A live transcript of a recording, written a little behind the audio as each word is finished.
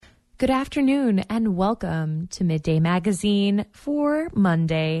Good afternoon and welcome to Midday Magazine for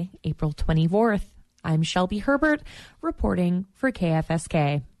Monday, April 24th. I'm Shelby Herbert reporting for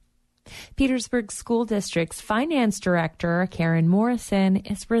KFSK. Petersburg School District's Finance Director, Karen Morrison,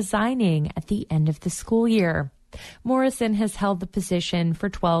 is resigning at the end of the school year. Morrison has held the position for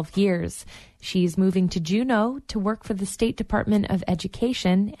 12 years. She's moving to Juneau to work for the State Department of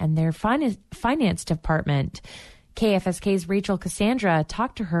Education and their finance department. KFSK's Rachel Cassandra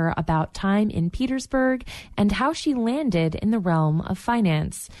talked to her about time in Petersburg and how she landed in the realm of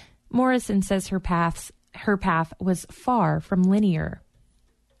finance. Morrison says her path was far from linear.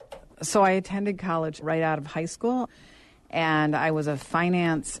 So I attended college right out of high school, and I was a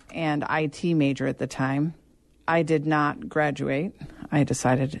finance and IT major at the time. I did not graduate. I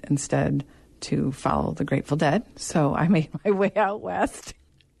decided instead to follow the Grateful Dead, so I made my way out west.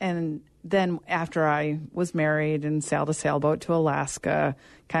 And then after I was married and sailed a sailboat to Alaska,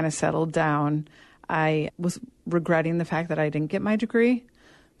 kind of settled down, I was regretting the fact that I didn't get my degree.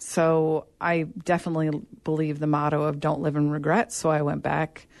 So I definitely believe the motto of don't live in regret. So I went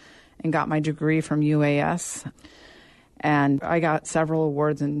back and got my degree from UAS. And I got several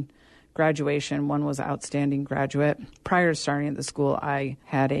awards in graduation. One was Outstanding Graduate. Prior to starting at the school, I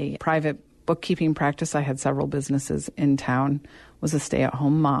had a private bookkeeping practice. I had several businesses in town, was a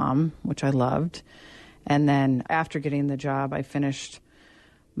stay-at-home mom, which I loved. And then after getting the job, I finished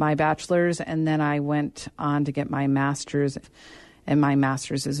my bachelor's, and then I went on to get my master's, and my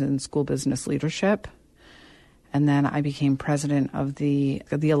master's is in school business leadership. And then I became president of the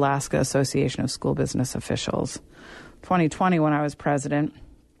Alaska Association of School Business Officials. 2020, when I was president,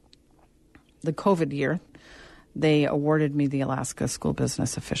 the COVID year, they awarded me the Alaska School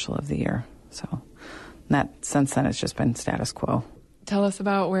Business Official of the Year. So since then, it's just been status quo. Tell us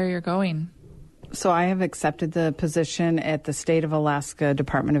about where you're going. So I have accepted the position at the State of Alaska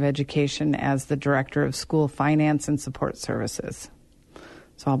Department of Education as the Director of School Finance and Support Services.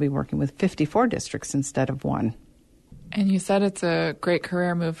 So I'll be working with 54 districts instead of one. And you said it's a great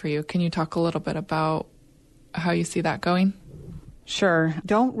career move for you. Can you talk a little bit about how you see that going? Sure.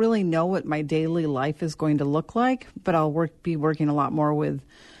 Don't really know what my daily life is going to look like, but I'll be working a lot more with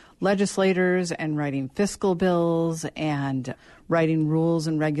legislators and writing fiscal bills and writing rules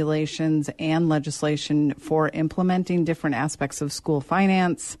and regulations and legislation for implementing different aspects of school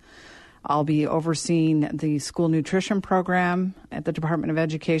finance. I'll be overseeing the school nutrition program at the Department of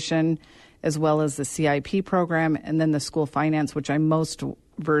Education, as well as the CIP program, and then the school finance, which I'm most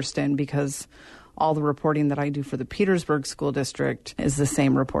versed in because all the reporting that I do for the Petersburg School District is the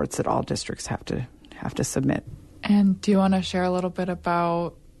same reports that all districts have to submit. And do you want to share a little bit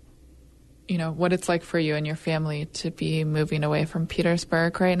about, what it's like for you and your family to be moving away from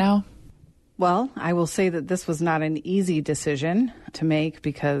Petersburg right now? Well, I will say that this was not an easy decision to make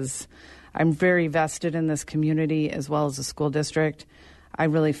because I'm very vested in this community as well as the school district. I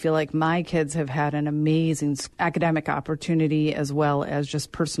really feel like my kids have had an amazing academic opportunity as well as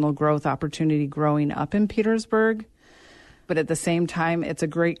just personal growth opportunity growing up in Petersburg. But at the same time, it's a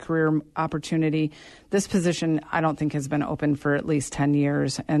great career opportunity. This position, I don't think, has been open for at least 10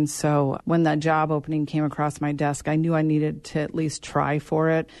 years. And so when that job opening came across my desk, I knew I needed to at least try for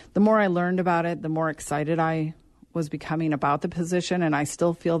it. The more I learned about it, the more excited I was becoming about the position, and I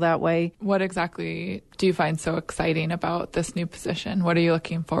still feel that way. What exactly do you find so exciting about this new position? What are you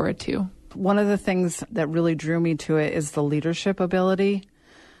looking forward to? One of the things that really drew me to it is the leadership ability.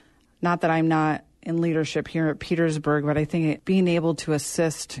 Not that I'm not in leadership here at Petersburg, but I think being able to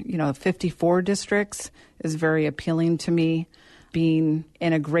assist, 54 districts is very appealing to me. Being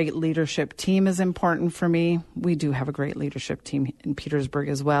in a great leadership team is important for me. We do have a great leadership team in Petersburg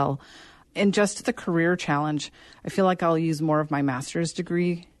as well. And just the career challenge, I feel like I'll use more of my master's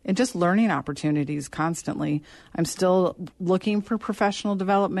degree and just learning opportunities constantly. I'm still looking for professional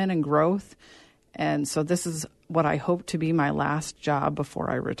development and growth. And so this is what I hope to be my last job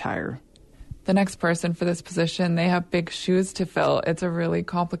before I retire. The next person for this position, they have big shoes to fill. It's a really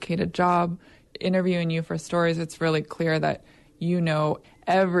complicated job. Interviewing you for stories, it's really clear that you know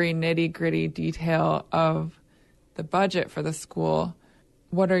every nitty-gritty detail of the budget for the school.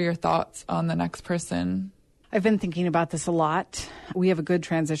 What are your thoughts on the next person? I've been thinking about this a lot. We have a good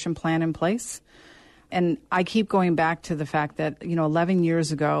transition plan in place. And I keep going back to the fact that, 11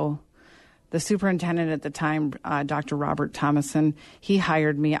 years ago, the superintendent at the time, Dr. Robert Thomason, he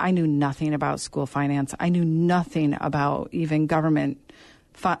hired me. I knew nothing about school finance. I knew nothing about even government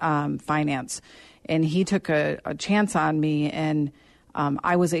finance. And he took a chance on me, and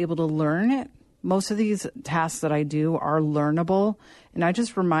I was able to learn it. Most of these tasks that I do are learnable. And I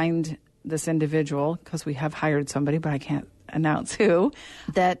just remind this individual, because we have hired somebody, but I can't announce who,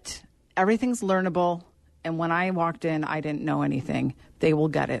 that Everything's learnable. And when I walked in, I didn't know anything. They will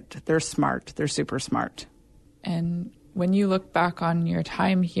get it. They're smart. They're super smart. And when you look back on your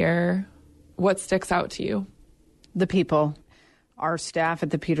time here, what sticks out to you? The people. Our staff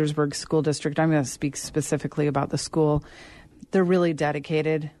at the Petersburg School District, I'm going to speak specifically about the school. They're really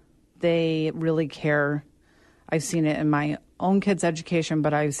dedicated. They really care. I've seen it in my own kids' education,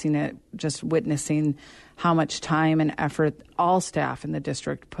 but I've seen it just witnessing how much time and effort all staff in the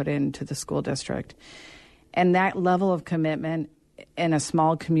district put into the school district. And that level of commitment in a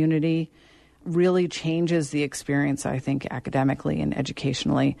small community really changes the experience, I think, academically and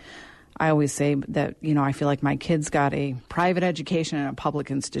educationally. I always say that, I feel like my kids got a private education in a public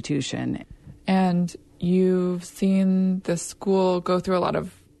institution. And you've seen the school go through a lot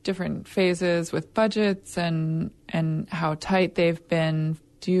of different phases with budgets and how tight they've been.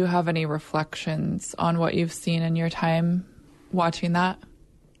 Do you have any reflections on what you've seen in your time watching that?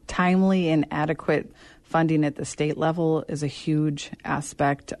 Timely and adequate funding at the state level is a huge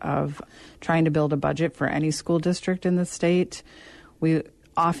aspect of trying to build a budget for any school district in the state. We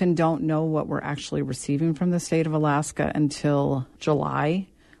often don't know what we're actually receiving from the state of Alaska until July,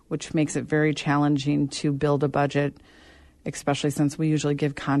 which makes it very challenging to build a budget, especially since we usually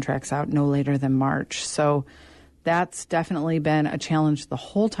give contracts out no later than March. So that's definitely been a challenge the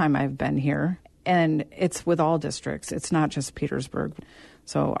whole time I've been here. And it's with all districts. It's not just Petersburg.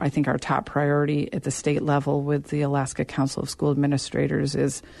 So I think our top priority at the state level with the Alaska Council of School Administrators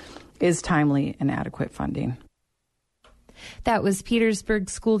is timely and adequate funding. That was Petersburg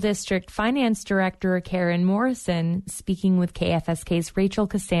School District Finance Director Karen Morrison speaking with KFSK's Rachel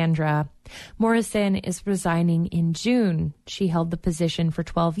Cassandra. Morrison is resigning in June. She held the position for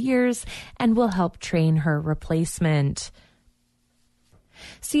 12 years and will help train her replacement.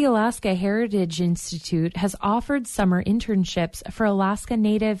 Sealaska Heritage Institute has offered summer internships for Alaska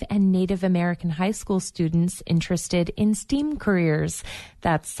Native and Native American high school students interested in STEAM careers.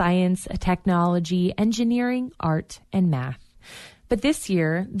 That's science, technology, engineering, art, and math. But this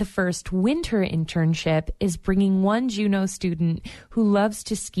year, the first winter internship is bringing one Juneau student who loves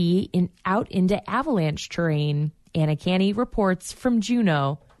to ski out into avalanche terrain. Anna Canny reports from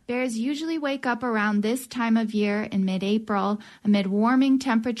Juneau. Bears usually wake up around this time of year in mid-April amid warming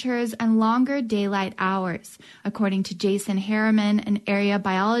temperatures and longer daylight hours, according to Jason Harriman, an area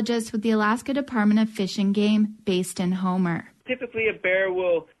biologist with the Alaska Department of Fish and Game based in Homer. Typically, a bear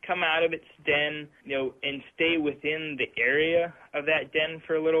will come out of its den, and stay within the area of that den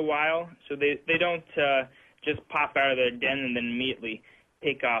for a little while. So they don't just pop out of their den and then immediately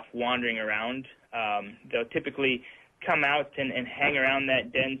take off wandering around. They'll typically come out and hang around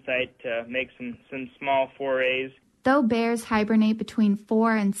that den site to make some small forays. Though bears hibernate between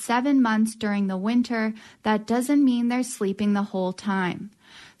 4 and 7 months during the winter, that doesn't mean they're sleeping the whole time.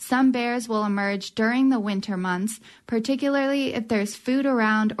 Some bears will emerge during the winter months, particularly if there's food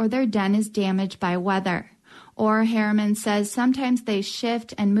around or their den is damaged by weather. Or, Harriman says, sometimes they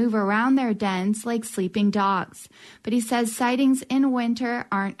shift and move around their dens like sleeping dogs. But he says sightings in winter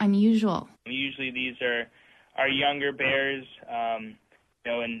aren't unusual. Usually these are younger bears,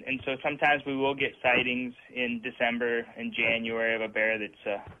 and so sometimes we will get sightings in December and January of a bear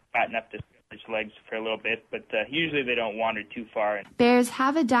that's gotten up to its legs for a little bit, but usually they don't wander too far. Bears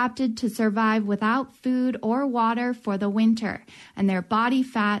have adapted to survive without food or water for the winter, and their body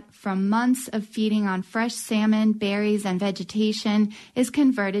fat from months of feeding on fresh salmon, berries, and vegetation is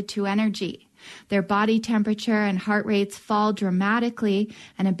converted to energy. Their body temperature and heart rates fall dramatically,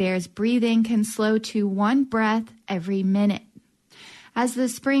 and a bear's breathing can slow to 1 breath every minute. As the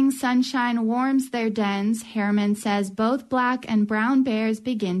spring sunshine warms their dens, Harriman says both black and brown bears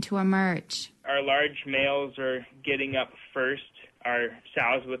begin to emerge. Our large males are getting up first. Our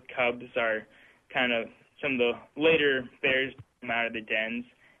sows with cubs are kind of some of the later bears come out of the dens,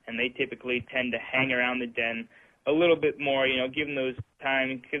 and they typically tend to hang around the den a little bit more, give them those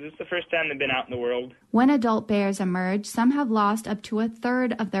time, because it's the first time they've been out in the world. When adult bears emerge, some have lost up to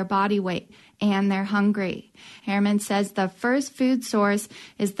 1/3 of their body weight, and they're hungry. Harriman says the first food source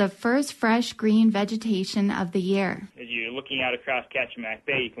is the first fresh green vegetation of the year. As you're looking out across Kachemak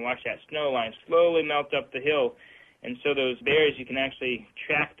Bay, you can watch that snow line slowly melt up the hill, and so those bears, you can actually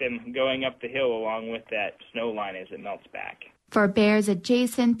track them going up the hill along with that snow line as it melts back. For bears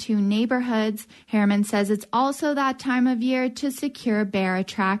adjacent to neighborhoods, Harriman says it's also that time of year to secure bear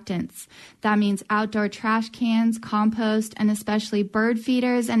attractants. That means outdoor trash cans, compost, and especially bird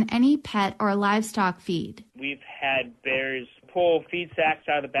feeders and any pet or livestock feed. We've had bears pull feed sacks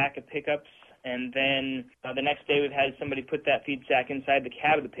out of the back of pickups, and then the next day we've had somebody put that feed sack inside the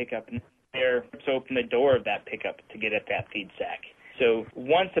cab of the pickup, and the bear rips open the door of that pickup to get at that feed sack. So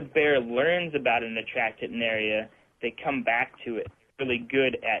once a bear learns about an attractant in an area, they come back to it. Really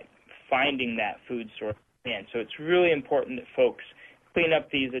good at finding that food source. And so it's really important that folks clean up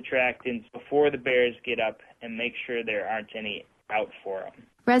these attractants before the bears get up and make sure there aren't any out for them.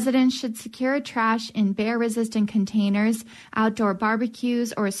 Residents should secure trash in bear-resistant containers. Outdoor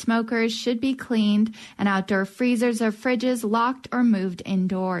barbecues or smokers should be cleaned, and outdoor freezers or fridges locked or moved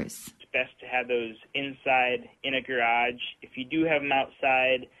indoors. It's best to have those inside in a garage. If you do have them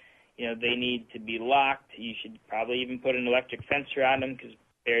outside, they need to be locked. You should probably even put an electric fence around them because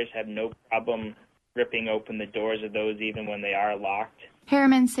bears have no problem ripping open the doors of those even when they are locked.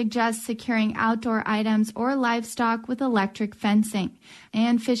 Harriman suggests securing outdoor items or livestock with electric fencing.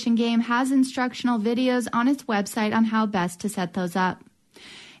 And Fish and Game has instructional videos on its website on how best to set those up.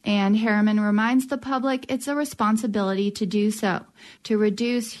 And Harriman reminds the public it's a responsibility to do so, to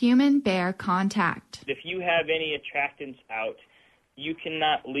reduce human-bear contact. If you have any attractants out, you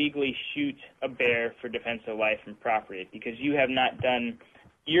cannot legally shoot a bear for defense of life and property because you have not done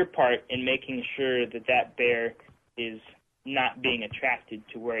your part in making sure that that bear is not being attracted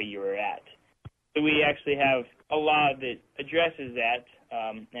to where you are at. So we actually have a law that addresses that,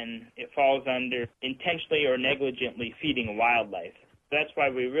 and it falls under intentionally or negligently feeding wildlife. That's why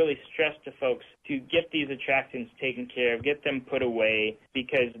we really stress to folks to get these attractants taken care of, get them put away,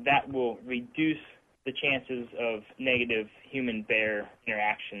 because that will reduce the chances of negative human-bear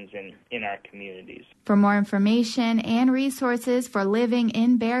interactions in our communities. For more information and resources for living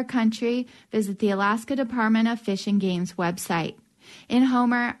in bear country, visit the Alaska Department of Fish and Game's website. In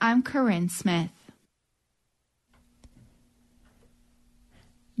Homer, I'm Corinne Smith.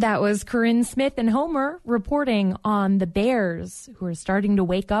 That was Corinne Smith and Homer reporting on the bears who are starting to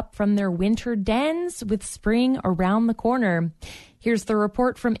wake up from their winter dens with spring around the corner. Here's the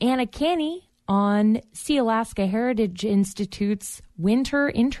report from Anna Canny on Sealaska Heritage Institute's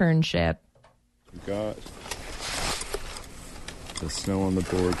winter internship. We've got the snow on the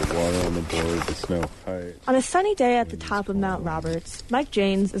board, the water on the board, the snow height. On a sunny day at the top of Mount Roberts, Mike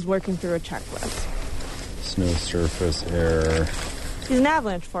Janes is working through a checklist. Snow surface, air. He's an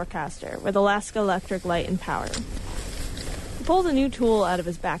avalanche forecaster with Alaska Electric Light and Power. He pulls a new tool out of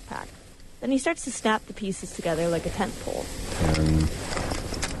his backpack. Then he starts to snap the pieces together like a tent pole. And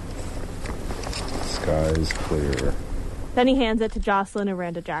sky's clear. Then he hands it to Jocelyn and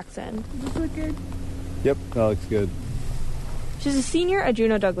Randa Jackson. Does this look good? Yep, that looks good. She's a senior at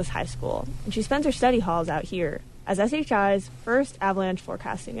Juneau Douglas High School, and she spends her study halls out here as SHI's first avalanche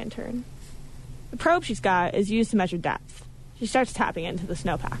forecasting intern. The probe she's got is used to measure depth. She starts tapping into the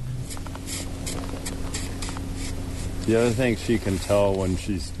snowpack. The other thing she can tell when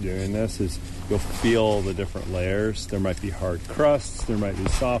she's doing this is you'll feel the different layers. There might be hard crusts, there might be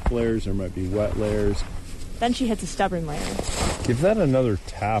soft layers, there might be wet layers. Then she hits a stubborn layer. Give that another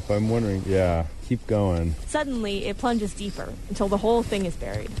tap. I'm wondering, yeah, keep going. Suddenly, it plunges deeper until the whole thing is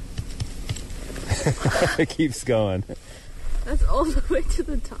buried. It keeps going. That's all the way to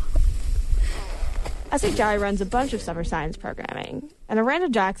the top. SHI runs a bunch of summer science programming, and Randa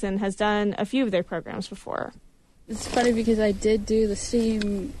Jackson has done a few of their programs before. It's funny because I did do the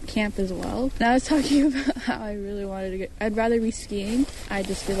same camp as well. And I was talking about how I really wanted to I'd rather be skiing. I'd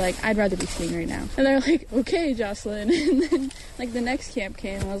just be like, I'd rather be skiing right now. And they're like, okay, Jocelyn. And then, the next camp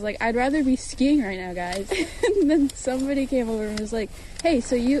came, and I was like, I'd rather be skiing right now, guys. And then somebody came over and was like, hey,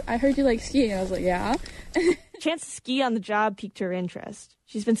 so I heard you like skiing. And I was like, yeah. Chance to ski on the job piqued her interest.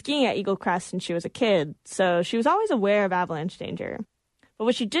 She's been skiing at Eagle Crest since she was a kid, so she was always aware of avalanche danger. But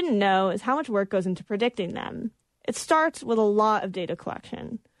what she didn't know is how much work goes into predicting them. It starts with a lot of data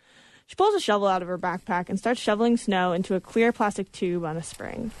collection. She pulls a shovel out of her backpack and starts shoveling snow into a clear plastic tube on a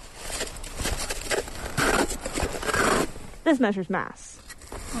spring. This measures mass.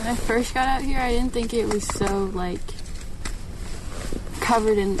 When I first got out here, I didn't think it was so,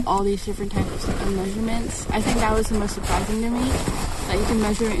 covered in all these different types of measurements. I think that was the most surprising to me, that you can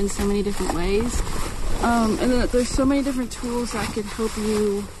measure it in so many different ways. And then there's so many different tools that could help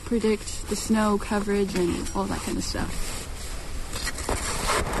you predict the snow coverage and all that kind of stuff.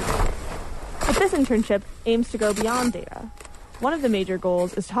 But this internship aims to go beyond data. One of the major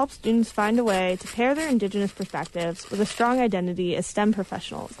goals is to help students find a way to pair their Indigenous perspectives with a strong identity as STEM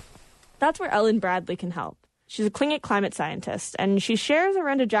professionals. That's where Ellen Bradley can help. She's a Tlingit climate scientist, and she shares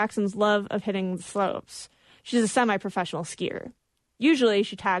Randa Jackson's love of hitting the slopes. She's a semi-professional skier. Usually,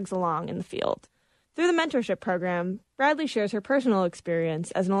 she tags along in the field. Through the mentorship program, Bradley shares her personal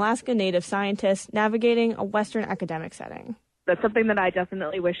experience as an Alaska Native scientist navigating a Western academic setting. That's something that I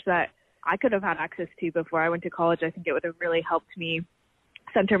definitely wish that I could have had access to before I went to college. I think it would have really helped me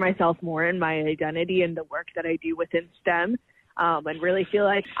center myself more in my identity and the work that I do within STEM. and really feel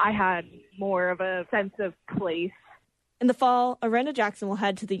like I had more of a sense of place. In the fall, Arenda Jackson will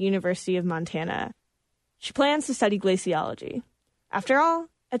head to the University of Montana. She plans to study glaciology. After all,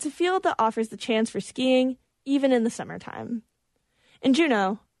 it's a field that offers the chance for skiing even in the summertime. In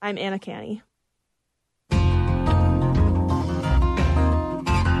Juneau, I'm Anna Canny.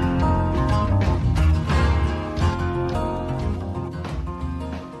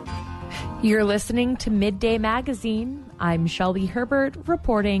 You're listening to Midday Magazine. I'm Shelby Herbert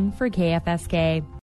reporting for KFSK.